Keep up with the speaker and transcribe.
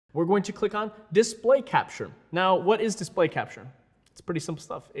We're going to click on display capture. Now, what is display capture? It's pretty simple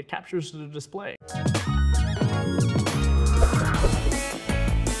stuff. It captures the display.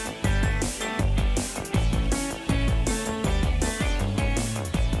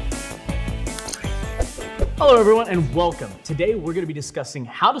 Hello everyone and welcome. Today we're going to be discussing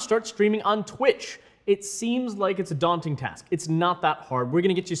how to start streaming on Twitch. It seems like it's a daunting task. It's not that hard. We're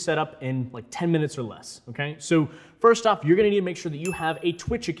going to get you set up in like 10 minutes or less, okay? So first off, you're going to need to make sure that you have a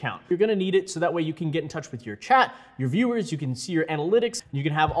Twitch account. You're going to need it so that way you can get in touch with your chat, your viewers, you can see your analytics, and you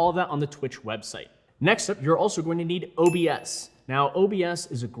can have all of that on the Twitch website. Next up, you're also going to need OBS. Now, OBS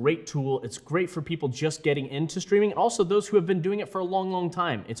is a great tool. It's great for people just getting into streaming, and also those who have been doing it for a long, long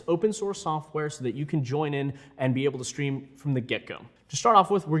time. It's open source software so that you can join in and be able to stream from the get-go. To start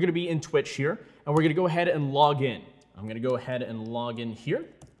off with, we're going to be in Twitch here, and we're going to go ahead and log in. I'm going to go ahead and log in here,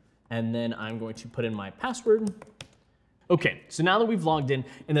 and then I'm going to put in my password. Okay, so now that we've logged in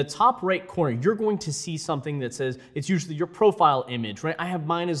the top right corner, you're going to see something that says, it's usually your profile image, right? I have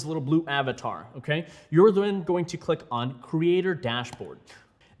mine as a little blue avatar, okay? You're then going to click on Creator Dashboard.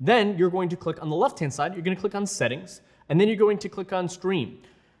 Then you're going to click on the left-hand side, you're gonna click on Settings, and then you're going to click on Stream.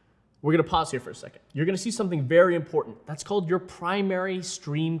 We're gonna pause here for a second. You're gonna see something very important. That's called your primary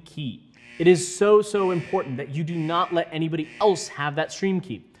stream key. It is so, so important that you do not let anybody else have that stream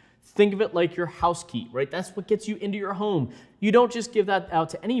key. Think of it like your house key, right? That's what gets you into your home. You don't just give that out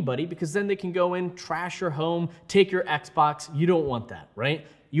to anybody because then they can go in, trash your home, take your Xbox. You don't want that, right?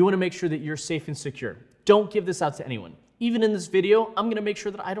 You want to make sure that you're safe and secure. Don't give this out to anyone. Even in this video, I'm going to make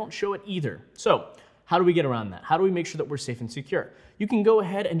sure that I don't show it either. So how do we get around that? How do we make sure that we're safe and secure? You can go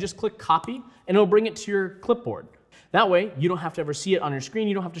ahead and just click copy and it'll bring it to your clipboard. That way, you don't have to ever see it on your screen.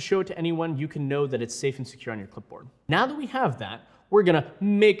 You don't have to show it to anyone. You can know that it's safe and secure on your clipboard. Now that we have that, we're gonna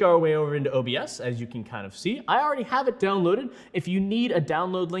make our way over into OBS, as you can kind of see. I already have it downloaded. If you need a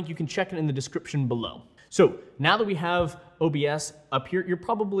download link, you can check it in the description below. So now that we have OBS up here, you're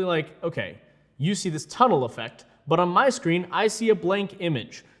probably like, okay, you see this tunnel effect, but on my screen, I see a blank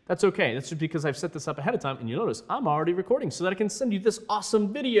image. That's okay, that's just because I've set this up ahead of time, and you notice I'm already recording so that I can send you this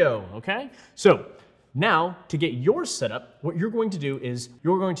awesome video, okay? So now, to get yours set up, what you're going to do is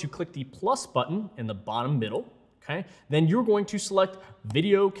you're going to click the plus button in the bottom middle, okay? Then you're going to select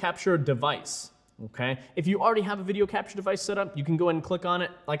video capture device, okay? If you already have a video capture device set up, you can go ahead and click on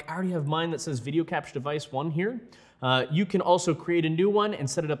it. Like I already have mine that says video capture device 1 here. You can also create a new one and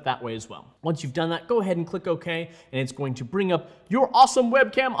set it up that way as well. Once you've done that, go ahead and click OK, and it's going to bring up your awesome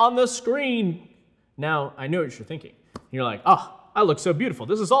webcam on the screen. Now, I know what you're thinking. You're like, oh, I look so beautiful.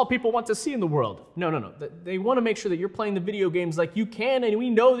 This is all people want to see in the world. No, no, no. They want to make sure that you're playing the video games like you can, and we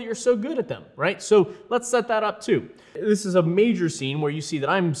know that you're so good at them, right? So let's set that up too. This is a major scene where you see that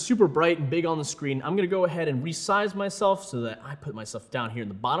I'm super bright and big on the screen. I'm going to go ahead and resize myself so that I put myself down here in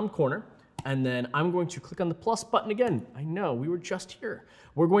the bottom corner, and then I'm going to click on the plus button again. I know, we were just here.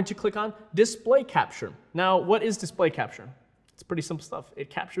 We're going to click on display capture. Now, what is display capture? It's pretty simple stuff. It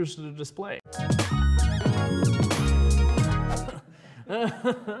captures the display.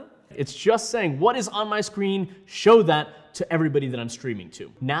 It's just saying what is on my screen, show that to everybody that I'm streaming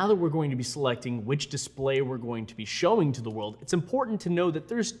to. Now that we're going to be selecting which display we're going to be showing to the world, it's important to know that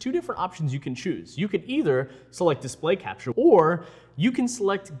there's two different options you can choose. You could either select display capture or you can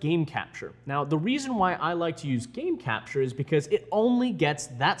select game capture. Now, the reason why I like to use game capture is because it only gets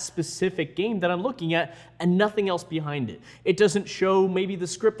that specific game that I'm looking at and nothing else behind it. It doesn't show maybe the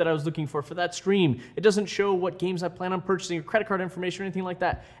script that I was looking for that stream. It doesn't show what games I plan on purchasing or credit card information or anything like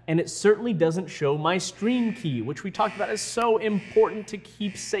that. And it certainly doesn't show my stream key, which we talked about is so important to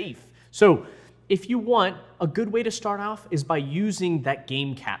keep safe. So if you want, a good way to start off is by using that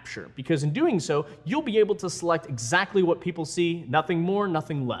game capture, because in doing so, you'll be able to select exactly what people see, nothing more,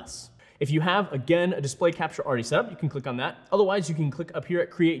 nothing less. If you have, again, a display capture already set up, you can click on that. Otherwise, you can click up here at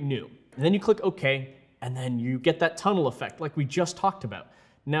Create New. And then you click OK, and then you get that tunnel effect like we just talked about.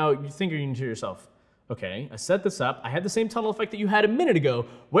 Now, you're thinking to yourself, okay, I set this up. I had the same tunnel effect that you had a minute ago.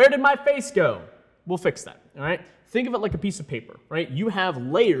 Where did my face go? We'll fix that, all right? Think of it like a piece of paper, right? You have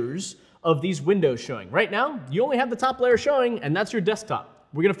layers of these windows showing. Right now, you only have the top layer showing, and that's your desktop.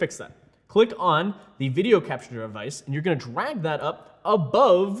 We're gonna fix that. Click on the video capture device, and you're gonna drag that up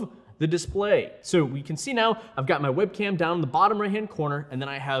above the display. So we can see now, I've got my webcam down in the bottom right-hand corner, and then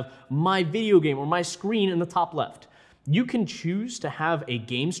I have my video game or my screen in the top left. You can choose to have a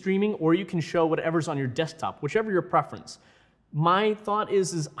game streaming, or you can show whatever's on your desktop, whichever your preference. My thought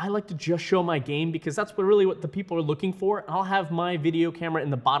is I like to just show my game because that's what the people are looking for. I'll have my video camera in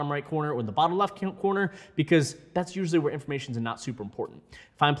the bottom right corner or in the bottom left corner because that's usually where information is not super important.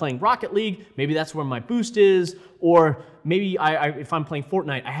 If I'm playing Rocket League, maybe that's where my boost is, or maybe if I'm playing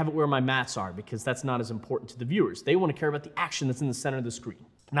Fortnite, I have it where my mats are because that's not as important to the viewers. They want to care about the action that's in the center of the screen.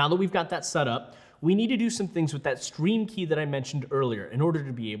 Now that we've got that set up, we need to do some things with that stream key that I mentioned earlier in order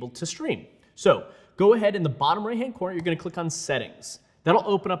to be able to stream. So go ahead in the bottom right-hand corner, you're gonna click on Settings. That'll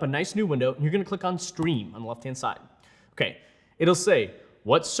open up a nice new window, and you're gonna click on Stream on the left-hand side. Okay, it'll say,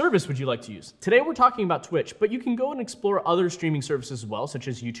 what service would you like to use? Today we're talking about Twitch, but you can go and explore other streaming services as well, such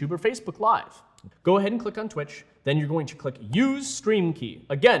as YouTube or Facebook Live. Go ahead and click on Twitch, then you're going to click Use Stream Key.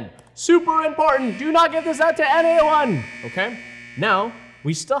 Again, super important, do not give this out to anyone, okay? Now,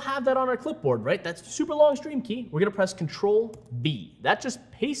 we still have that on our clipboard, right? That's a super long stream key. We're gonna press Control V. That just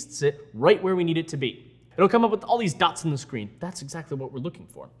pastes it right where we need it to be. It'll come up with all these dots on the screen. That's exactly what we're looking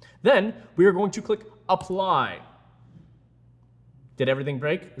for. Then we are going to click Apply. Did everything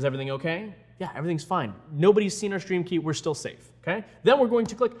break? Is everything okay? Yeah, everything's fine. Nobody's seen our stream key, we're still safe, okay? Then we're going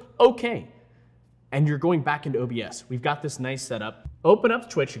to click OK. And you're going back into OBS. We've got this nice setup. Open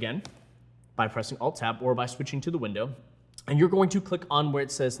up Twitch again by pressing Alt-Tab or by switching to the window. And you're going to click on where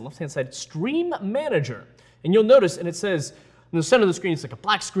it says on the left-hand side, Stream Manager. And you'll notice, and it says, in the center of the screen, it's like a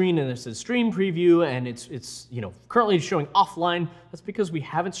black screen, and it says Stream Preview, and it's currently showing offline. That's because we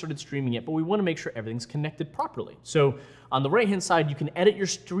haven't started streaming yet, but we want to make sure everything's connected properly. So on the right-hand side, you can edit your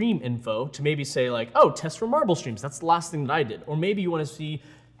stream info to maybe say like, oh, test for marble streams. That's the last thing that I did. Or maybe you want to see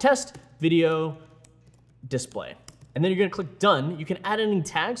test video display. And then you're gonna click Done. You can add any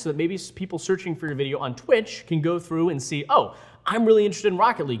tags so that maybe people searching for your video on Twitch can go through and see, oh, I'm really interested in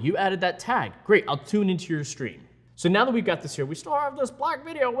Rocket League. You added that tag. Great, I'll tune into your stream. So now that we've got this here, we still have this black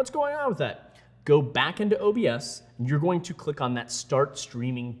video. What's going on with that? Go back into OBS, and you're going to click on that Start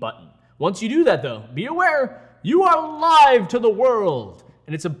Streaming button. Once you do that though, be aware, you are live to the world.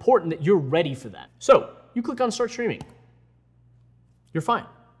 And it's important that you're ready for that. So you click on Start Streaming. You're fine.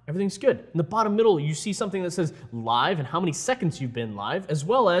 Everything's good. In the bottom middle, you see something that says live and how many seconds you've been live, as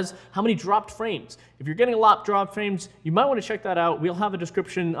well as how many dropped frames. If you're getting a lot of dropped frames, you might want to check that out. We'll have a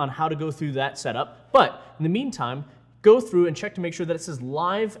description on how to go through that setup. But in the meantime, go through and check to make sure that it says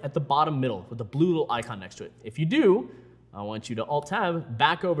live at the bottom middle with the blue little icon next to it. If you do, I want you to Alt-Tab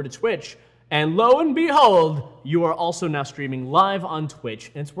back over to Twitch, and lo and behold, you are also now streaming live on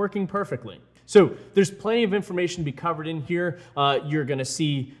Twitch, and it's working perfectly. So there's plenty of information to be covered in here. You're gonna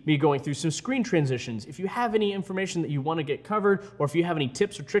see me going through some screen transitions. If you have any information that you wanna get covered, or if you have any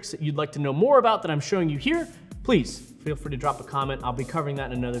tips or tricks that you'd like to know more about that I'm showing you here, please feel free to drop a comment. I'll be covering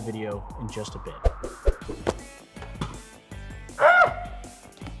that in another video in just a bit.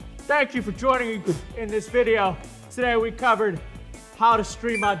 Thank you for joining me in this video. Today we covered how to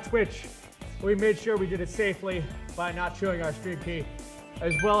stream on Twitch. We made sure we did it safely by not showing our stream key,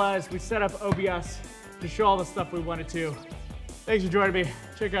 as well as we set up OBS to show all the stuff we wanted to. Thanks for joining me.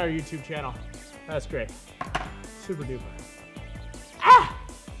 Check out our YouTube channel. That's great. Super duper. Ah!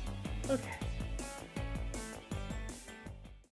 Okay.